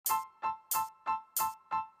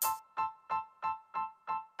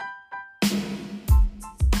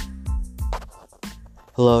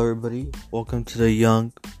Hello, everybody. Welcome to the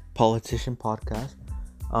Young Politician Podcast.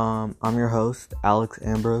 I'm your host, Alex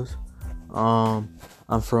Ambrose. I'm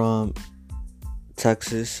from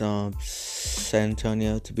Texas, San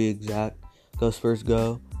Antonio to be exact. Go Spurs,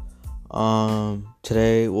 go.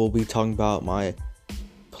 Today we'll be talking about my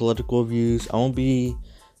political views. I won't be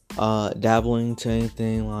dabbling to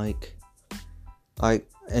anything like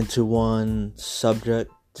into one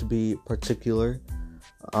subject to be particular.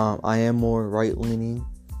 I am more right-leaning.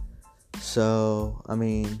 So I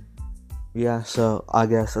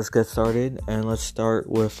guess let's get started, and let's start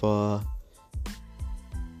with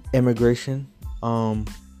immigration. I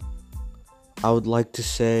would like to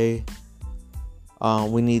say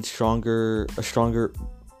we need a stronger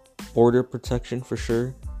border protection for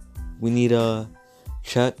sure. We need to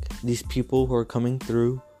check these people who are coming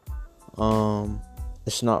through.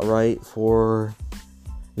 It's not right for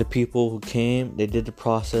the people who came. They did the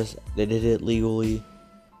process, they did it legally,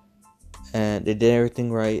 and they did everything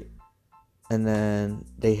right, and then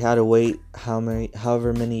they had to wait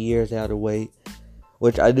however many years they had to wait,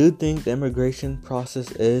 which I do think the immigration process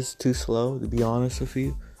is too slow, to be honest with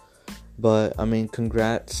you. But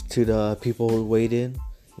congrats to the people who waited.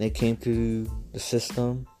 They came through the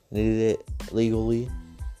system, they did it legally,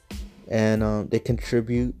 and they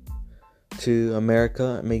contribute to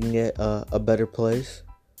America, making it a better place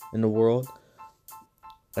in the world.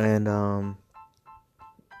 And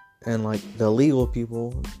like the illegal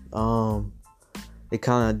people, they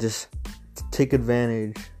kind of just take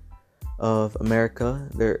advantage of America.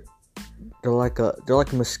 They're like a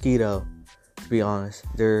mosquito, to be honest.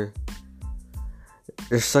 They're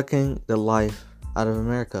sucking the life out of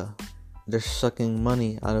America. They're sucking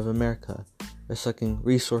money out of America. They're sucking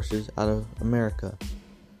resources out of America.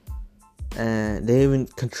 And they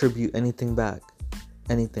didn't contribute anything back.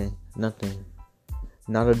 Anything. Nothing.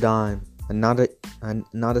 Not a dime. Not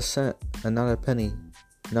a cent. And not a penny.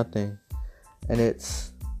 Nothing. And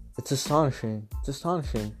it's astonishing. It's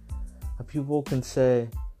astonishing how people can say,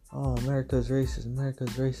 "Oh, America's racist.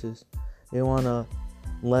 America's racist." They want to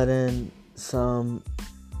let in some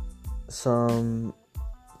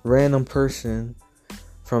random person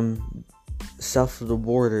from south of the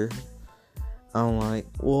border. I'm like,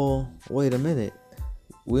 well, wait a minute.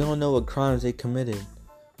 We don't know what crimes they committed.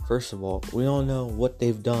 First of all, we don't know what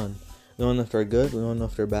they've done. We don't know if they're good. We don't know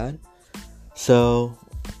if they're bad. So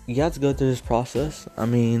you have to go through this process.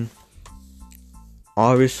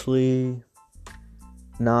 Obviously,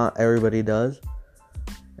 not everybody does,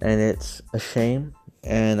 and it's a shame.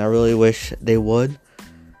 And I really wish they would.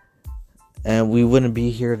 And we wouldn't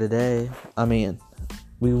be here today. I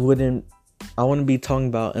wouldn't be talking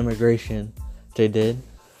about immigration if they did.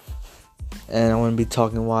 And I wouldn't be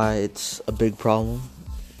talking why it's a big problem.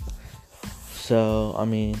 So,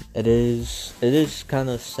 it is kind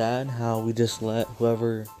of sad how we just let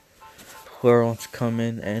whoever wants to come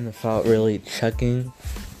in and without really checking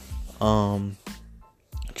who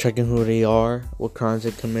they are, what crimes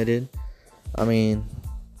they committed.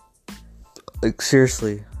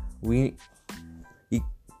 Seriously,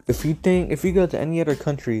 if you go to any other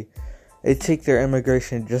country, they take their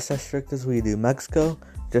immigration just as strict as we do. Mexico,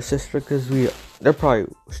 just as strict as we are. They're probably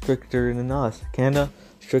stricter than us. Canada,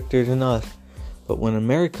 stricter than us. But when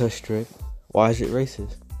America's strict, why is it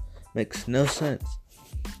racist? Makes no sense.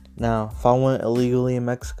 Now, if I went illegally in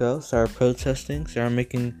Mexico, started protesting, started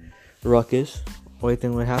making ruckus, what do you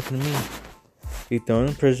think would happen to me? Be thrown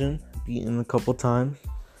in prison, beaten a couple times.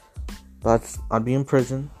 But I'd be in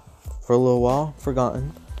prison for a little while,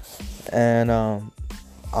 forgotten. And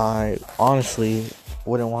I honestly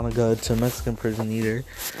wouldn't want to go to Mexican prison either.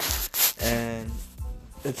 And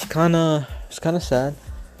it's kind of sad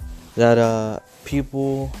that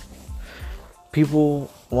people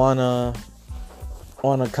wanna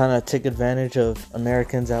kind of take advantage of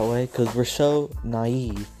Americans that way, because we're so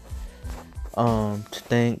naive to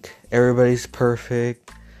think everybody's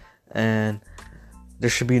perfect and there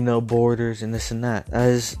should be no borders and this and that. That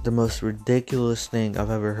is the most ridiculous thing I've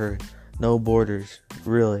ever heard. No borders.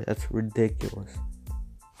 Really, that's ridiculous.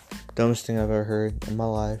 Dumbest thing I've ever heard in my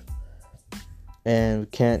life. And we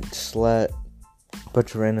can't just let a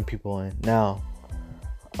bunch of random people in. Now,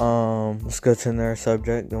 let's go to another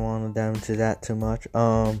subject. Don't want to dive into that too much.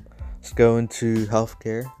 Let's go into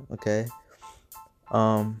healthcare. Okay.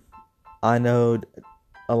 I know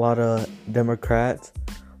a lot of Democrats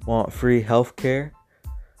want free healthcare,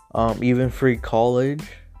 even free college,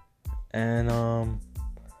 and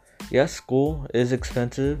school is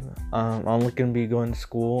expensive. I'm looking to be going to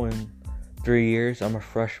school in 3 years. I'm a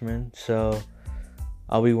freshman, so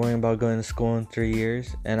I'll be worrying about going to school in 3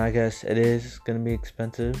 years, and I guess it is going to be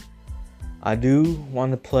expensive. I do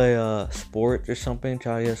want to play sports or something,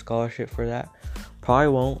 try to get a scholarship for that. Probably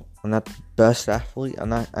won't. I'm not the best athlete.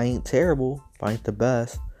 I ain't terrible, but I ain't the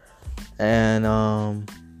best. And I'm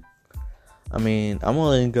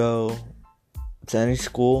willing to go to any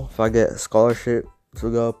school if I get a scholarship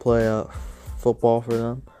to go play football for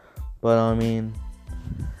them. But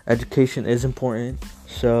education is important.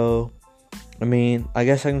 So I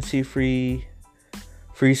guess I can see free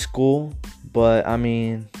school, but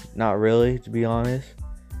not really, to be honest.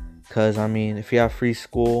 Because if you have free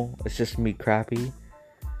school, it's just gonna be crappy.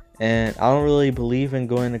 And I don't really believe in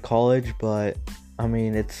going to college, but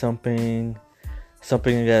it's something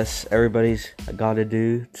I guess everybody's got to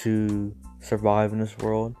do to survive in this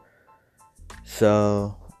world.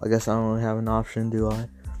 So I guess I don't really have an option, do I?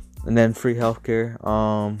 And then free healthcare.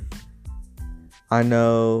 I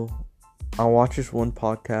know I watch this one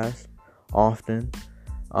podcast often,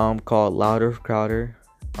 called Louder Crowder.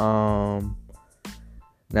 Now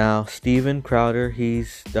Steven Crowder,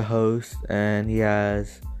 he's the host, and he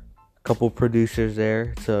has a couple producers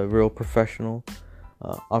there. It's a real professional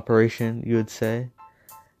operation, you would say.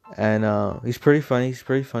 And he's pretty funny.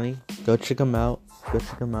 Go check him out.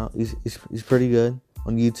 He's pretty good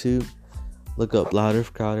on YouTube. Look up Louder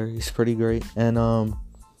Crowder. He's pretty great. And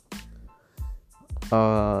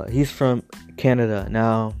he's from Canada.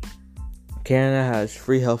 Now Canada has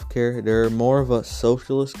free healthcare. They're more of a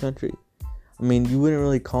socialist country. You wouldn't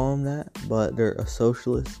really call them that, but they're a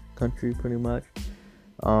socialist country pretty much.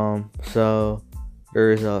 So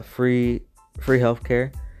there's a free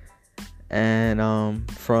healthcare. And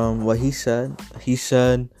from what he said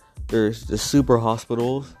there's the super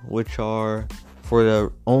hospitals, which are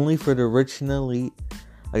only for the rich and elite.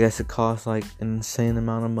 I guess it costs like an insane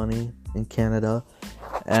amount of money in Canada.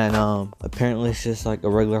 And apparently it's just like a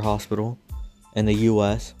regular hospital in the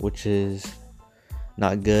US, which is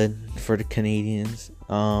not good for the Canadians.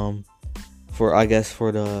 For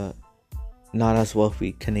the not as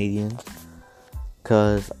wealthy Canadians.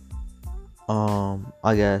 Cause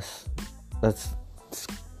I guess that's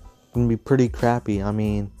gonna be pretty crappy.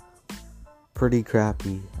 Pretty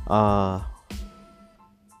crappy.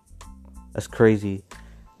 That's crazy.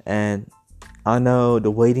 And I know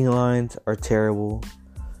the waiting lines are terrible.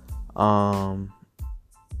 I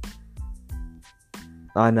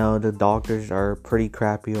know the doctors are pretty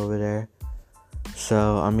crappy over there.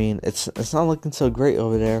 So it's not looking so great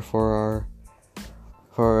over there for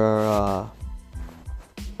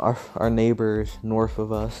our neighbors north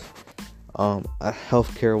of us,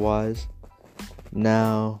 healthcare wise.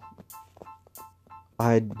 Now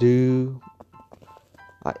I'd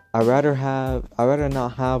rather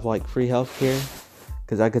not have like free healthcare,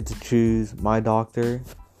 because I get to choose my doctor.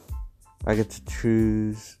 I get to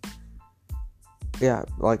choose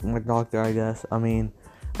like my doctor, I guess. I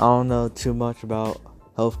don't know too much about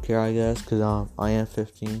healthcare, I guess, because I am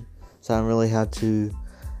 15, so I don't really have to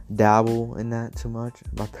dabble in that too much.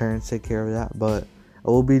 My parents take care of that, but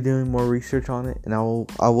I will be doing more research on it, and I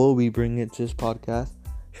will be bringing it to this podcast,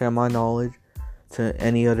 share my knowledge to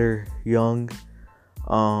any other young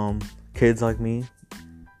kids like me,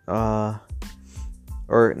 or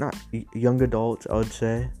not young adults, I would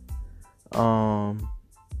say. So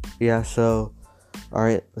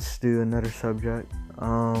alright, let's do another subject.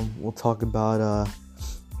 We'll talk about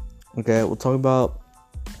the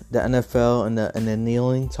NFL and the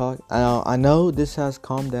kneeling talk. I know this has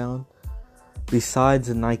calmed down besides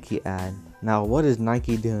the Nike ad. Now, what is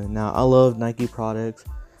Nike doing? Now, I love Nike products.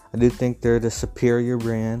 I do think they're the superior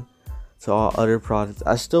brand to all other products.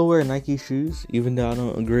 I still wear Nike shoes, even though I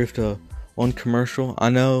don't agree with the one commercial. I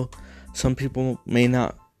know some people may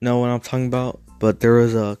not know what I'm talking about, but there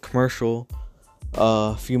was a commercial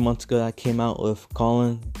a few months ago that came out with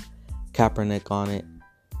Colin Kaepernick on it,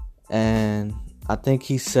 and I think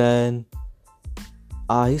he said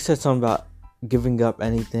something about giving up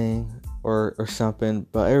anything or something,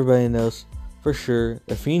 but everybody knows for sure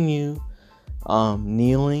if he knew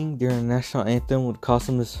kneeling during the national anthem would cost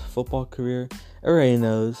him his football career, everybody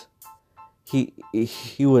knows he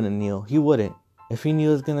wouldn't kneel. He wouldn't. If he knew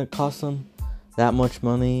it was gonna cost him that much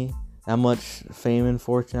money, that much fame and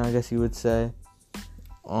fortune, I guess you would say,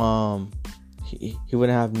 he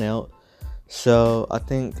wouldn't have knelt. So I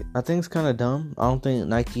think it's kind of dumb. I don't think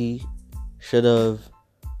Nike should have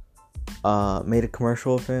made a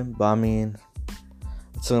commercial with him, but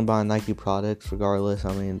it's something about Nike products regardless.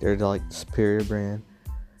 They're like the superior brand,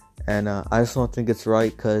 and I just don't think it's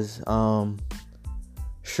right, because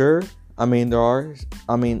sure,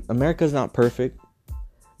 America's not perfect.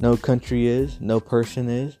 No country is, no person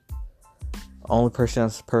is. Only person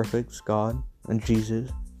that's perfect is God and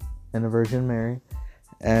Jesus and the Virgin Mary.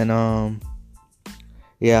 And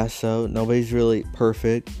yeah, so nobody's really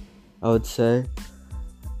perfect, I would say.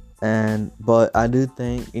 But I do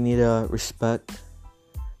think you need to respect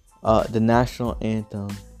the national anthem,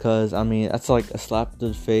 because I mean that's like a slap to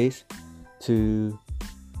the face to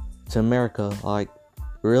America. Like,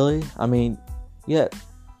 really? I mean, yeah,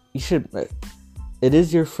 you should. It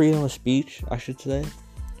is your freedom of speech, I should say,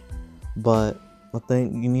 but I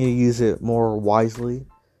think you need to use it more wisely,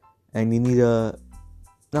 and you need to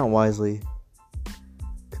not wisely.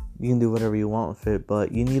 You can do whatever you want with it,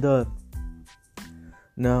 but you need to.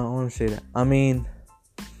 No, I want to say that. I mean,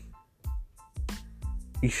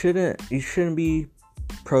 you shouldn't be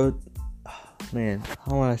pro. Man,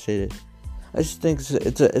 how would I say this? I just think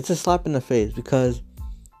it's a slap in the face, because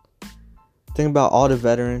think about all the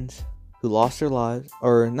veterans who lost their lives,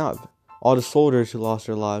 or not all the soldiers who lost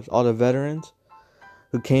their lives, all the veterans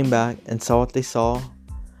who came back and saw what they saw,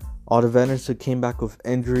 all the veterans who came back with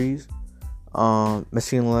injuries,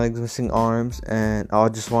 missing legs, missing arms. And I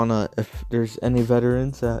just wanna, if there's any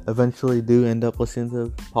veterans that eventually do end up listening to the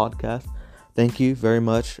podcast, thank you very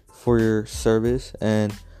much for your service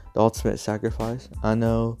and the ultimate sacrifice. I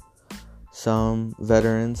know some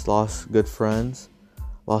veterans lost good friends,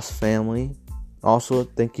 lost family. Also,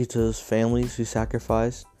 thank you to those families who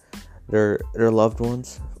sacrificed their loved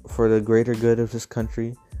ones for the greater good of this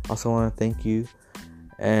country. Also want to thank you.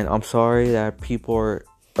 And I'm sorry that people are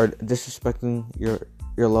disrespecting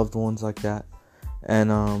your loved ones like that.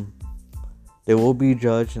 And they will be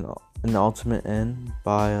judged in the ultimate end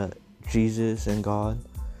by Jesus and God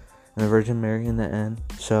and the Virgin Mary in the end.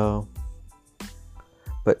 So,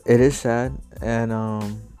 but it is sad, and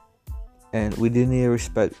we do need to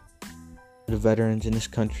respect the veterans in this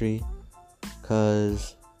country,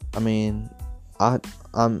 because I mean,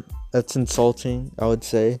 that's insulting, I would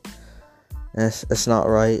say, and it's not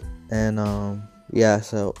right. And yeah,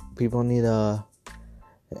 so people need to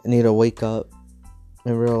wake up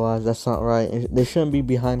and realize that's not right. And they shouldn't be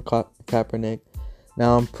behind Kaepernick.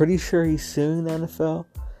 Now, I'm pretty sure he's suing the NFL,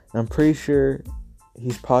 and I'm pretty sure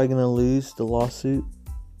he's probably gonna lose the lawsuit,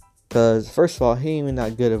 because first of all, he ain't even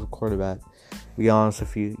that good of a quarterback, to be honest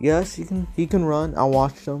with you. Yes, he can run. I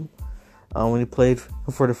watched him when he played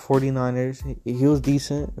for the 49ers. He was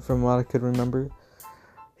decent from what I could remember.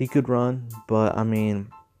 He could run, but I mean,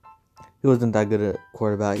 he wasn't that good a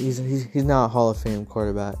quarterback. He's not a Hall of Fame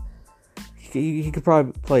quarterback. He could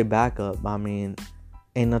probably play backup, but I mean,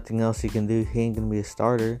 ain't nothing else he can do. He ain't gonna be a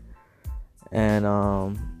starter. And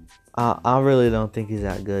I really don't think he's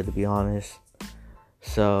that good, to be honest.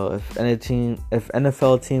 So if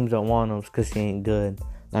NFL teams don't want him, it's because he ain't good,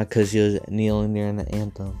 not because he was kneeling during the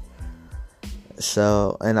anthem.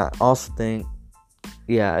 So, and I also think,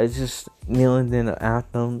 yeah, it's just kneeling during the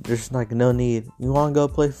anthem. There's like no need. You want to go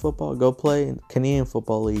play football? Go play in Canadian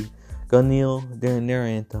Football League. Go kneel during their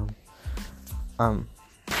anthem.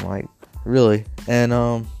 Like, really.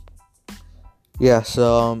 And yeah.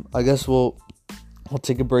 So I guess we'll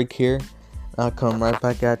take a break here. I'll come right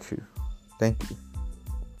back at you. Thank you.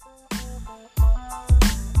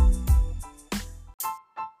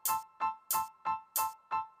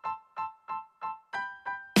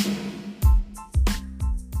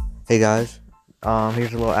 Hey guys,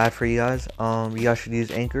 here's a little ad for you guys. You guys should use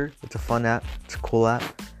Anchor. It's a fun app. It's a cool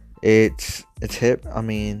app. It's hip. I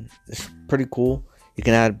mean, it's pretty cool. You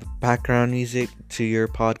can add background music to your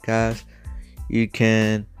podcast. You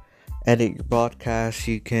can edit your podcast.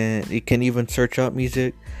 You can even search up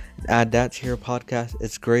music and add that to your podcast.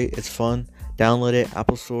 It's great. It's fun. Download it.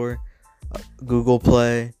 Apple Store, Google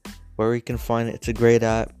Play, where you can find it. It's a great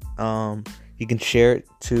app. You can share it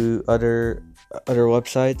to other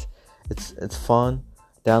websites. It's fun.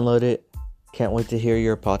 Download it. Can't wait to hear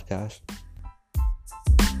your podcast.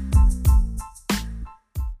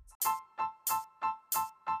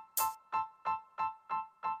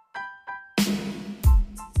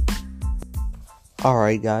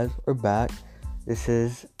 Alright guys, we're back. This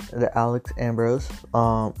is the Alex Ambrose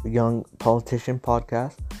Young Politician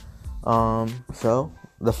podcast. So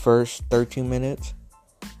the first 13 minutes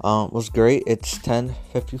was great. It's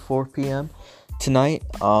 10:54 p.m. tonight.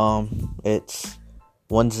 It's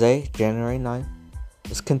Wednesday, January 9th.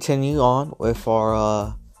 Let's continue on with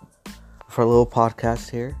our little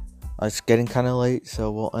podcast here. It's getting kind of late,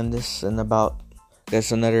 so we'll end this in about, I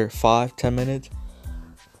guess, another 5-10 minutes.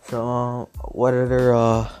 So what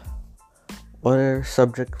other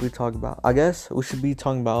subject we talk about? I guess we should be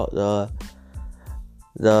talking about the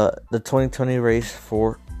 2020 race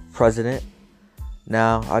for president.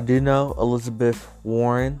 Now, I do know Elizabeth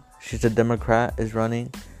Warren, she's a Democrat, is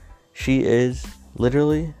running. She is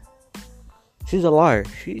literally, she's a liar.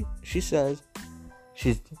 She says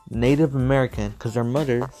she's Native American because her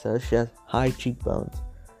mother says she has high cheekbones.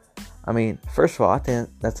 I mean, first of all, I think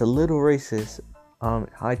that's a little racist.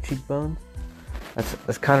 High cheekbones.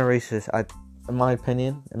 That's kind of racist. In my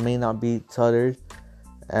opinion, it may not be to others,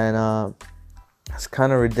 and it's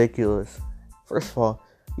kind of ridiculous. First of all,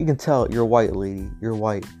 you can tell you're white, lady. You're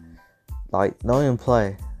white. Like, don't even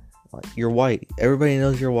play. Like, you're white. Everybody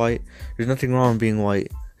knows you're white. There's nothing wrong with being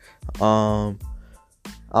white. I'm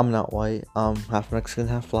not white. I'm half Mexican,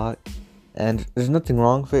 half black, and there's nothing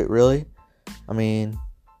wrong with it, really. I mean,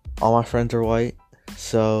 all my friends are white,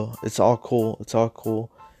 so it's all cool. It's all cool.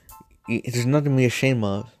 There's nothing to be ashamed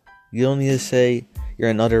of. You don't need to say you're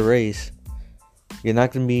another race. You're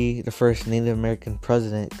not going to be the first Native American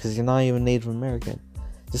president because you're not even Native American.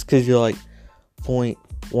 Just because you're like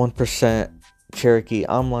 0.1% Cherokee.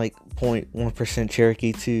 I'm like 0.1%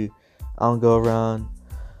 Cherokee too. I don't go around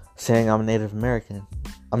saying I'm Native American.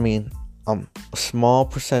 I mean, I'm a small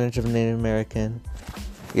percentage of Native American.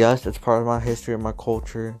 Yes, it's part of my history and my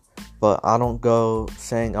culture, but I don't go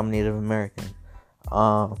saying I'm Native American.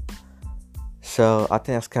 So I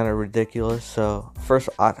think that's kind of ridiculous. So first,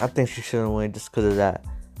 I think she shouldn't win just because of that.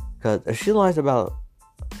 Because if she lies about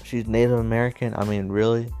she's Native American, I mean,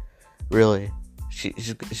 really,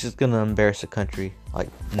 she's gonna embarrass the country. Like,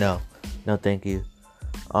 no, thank you.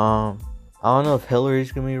 I don't know if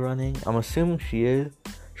Hillary's gonna be running. I'm assuming she is.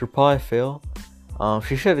 She'll probably fail.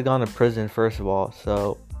 She should have gone to prison first of all.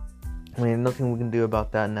 So I mean, nothing we can do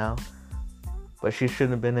about that now. But she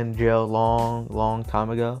shouldn't have been in jail long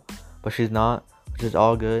time ago. But she's not, which is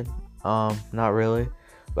all good. Not really,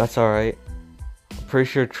 but that's all right. I'm pretty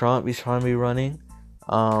sure Trump, he's trying to be running.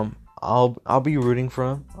 I'll be rooting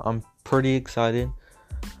for him. I'm pretty excited.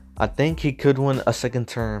 I think he could win a second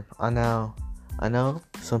term. I know.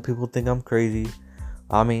 Some people think I'm crazy.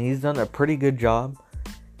 I mean, he's done a pretty good job.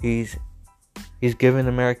 He's given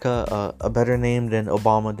America a better name than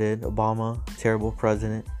Obama did. Obama, terrible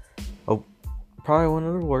president. Probably one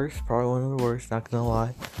of the worst. Not gonna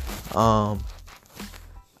lie. I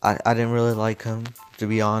didn't really like him, to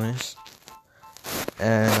be honest.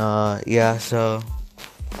 And yeah, so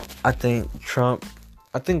I think Trump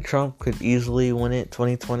could easily win it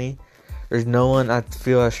 2020. There's no one I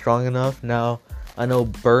feel is strong enough. Now, I know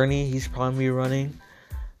Bernie, he's probably running.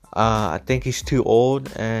 I think he's too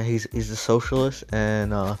old and he's a socialist,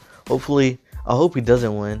 and I hope he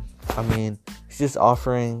doesn't win. I mean, he's just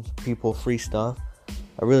offering people free stuff.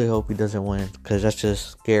 I really hope he doesn't win, because that's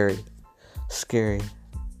just scary.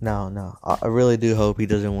 No, I really do hope he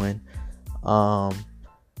doesn't win.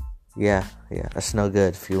 Yeah, that's no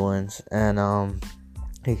good if he wins. And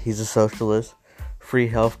he's a socialist, free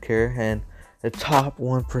healthcare, and the top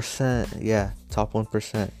 1%. Yeah, top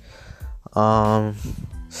 1%.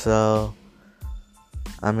 So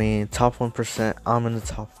I mean, top 1%. I'm in the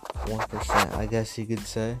top 1%, I guess you could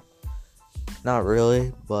say. Not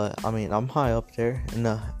really, but I mean, I'm high up there in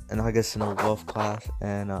I guess in the wealth class,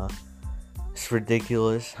 and it's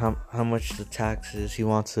ridiculous how much the taxes he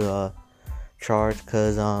wants to charge.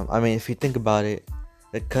 Cause I mean, if you think about it,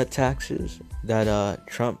 the cut taxes that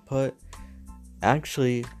Trump put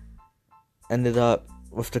actually ended up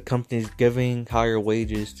with the companies giving higher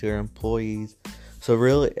wages to their employees. So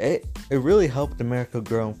really, it really helped America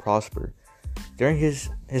grow and prosper. During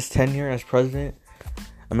his tenure as president,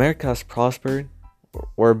 America has prospered.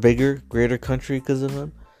 We're a bigger, greater country because of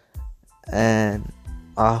him. And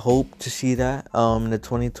I hope to see that in the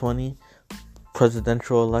 2020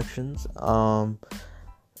 presidential elections. I'm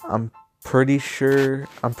pretty sure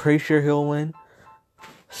he'll win.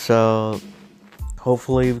 So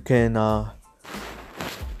hopefully we can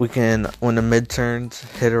when the midterms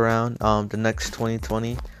hit around the next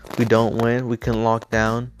 2020, if we don't win, we can lock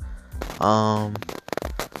down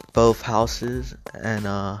both houses. And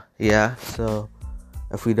yeah, so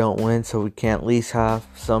if we don't win, so we can't at least have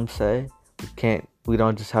some say. We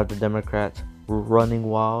don't just have the Democrats running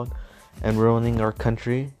wild and ruining our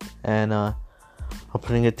country and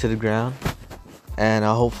putting it to the ground. And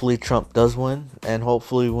hopefully Trump does win, and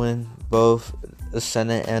hopefully win both the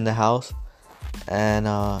Senate and the House. And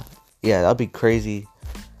yeah, that'd be crazy.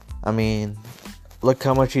 I mean, look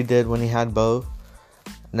how much he did when he had both.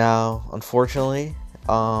 Now, unfortunately,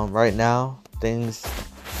 right now things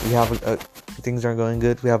aren't going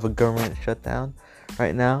good. We have a government shutdown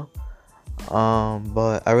right now.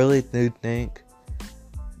 But I really do think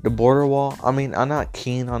the border wall. I mean, I'm not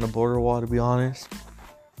keen on the border wall, to be honest.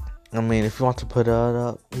 I mean, if you want to put it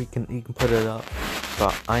up, he can put it up,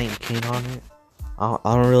 but I ain't keen on it. I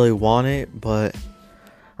don't really want it, but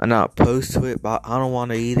I'm not opposed to it, but I don't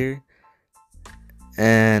want it either.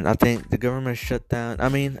 And I think the government shut down. I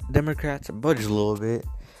mean, Democrats budge a little bit.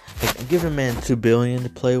 Like, give a man $2 billion to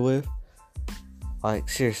play with. Like,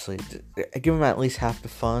 seriously, give him at least half the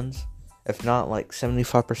funds. If not, like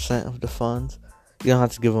 75% of the funds. You don't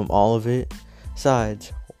have to give him all of it.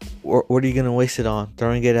 Besides, what are you gonna waste it on?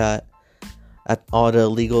 Throwing it at all the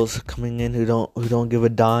illegals coming in who don't give a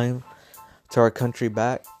dime to our country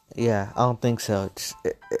back? Yeah, I don't think so.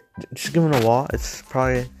 Just give him a wall. It's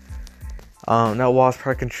probably that wall is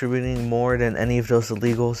probably contributing more than any of those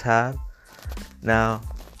illegals have. Now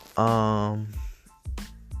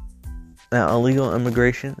illegal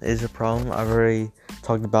immigration is a problem. I've already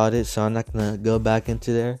talked about it, so I'm not gonna go back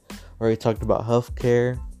into there. Already talked about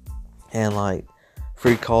healthcare and like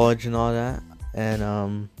free college and all that.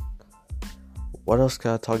 And what else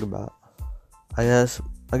can I talk about? I guess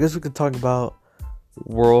we could talk about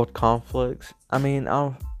world conflicts. I mean,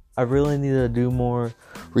 I really need to do more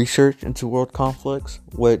research into world conflicts,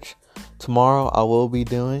 which tomorrow I will be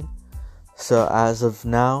doing. So as of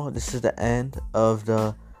now, this is the end of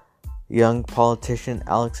the Young Politician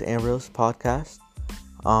Alex Ambrose podcast.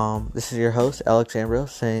 This is your host, Alex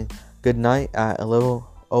Ambrose, saying good night at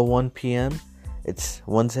 11:01 p.m. It's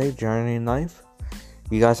Wednesday, January 9th.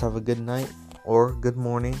 You guys have a good night, or good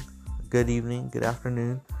morning, good evening, good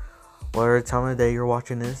afternoon, whatever time of day you're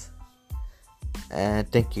watching this.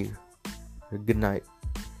 And thank you. Good night.